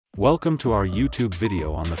Welcome to our YouTube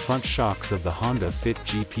video on the front shocks of the Honda Fit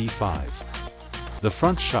GP5. The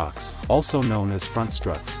front shocks, also known as front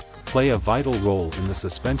struts, play a vital role in the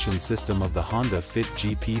suspension system of the Honda Fit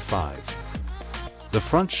GP5. The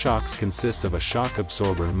front shocks consist of a shock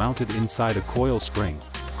absorber mounted inside a coil spring,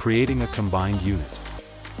 creating a combined unit.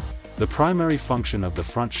 The primary function of the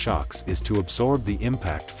front shocks is to absorb the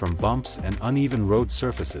impact from bumps and uneven road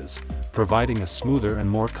surfaces, providing a smoother and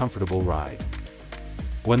more comfortable ride.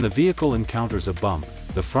 When the vehicle encounters a bump,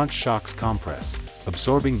 the front shocks compress,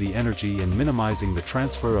 absorbing the energy and minimizing the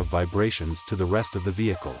transfer of vibrations to the rest of the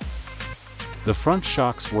vehicle. The front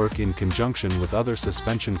shocks work in conjunction with other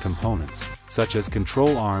suspension components, such as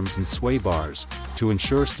control arms and sway bars, to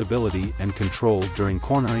ensure stability and control during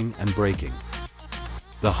cornering and braking.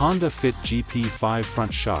 The Honda Fit GP5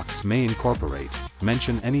 front shocks may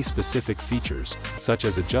mention any specific features, such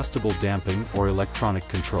as adjustable damping or electronic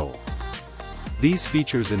control. These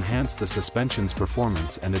features enhance the suspension's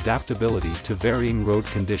performance and adaptability to varying road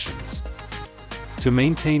conditions. To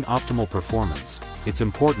maintain optimal performance, it's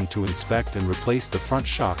important to inspect and replace the front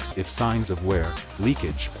shocks if signs of wear,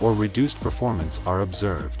 leakage, or reduced performance are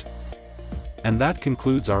observed. And that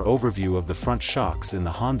concludes our overview of the front shocks in the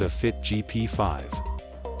Honda Fit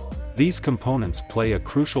GP5. These components play a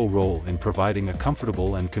crucial role in providing a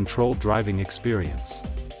comfortable and controlled driving experience.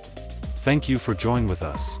 Thank you for joining with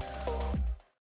us.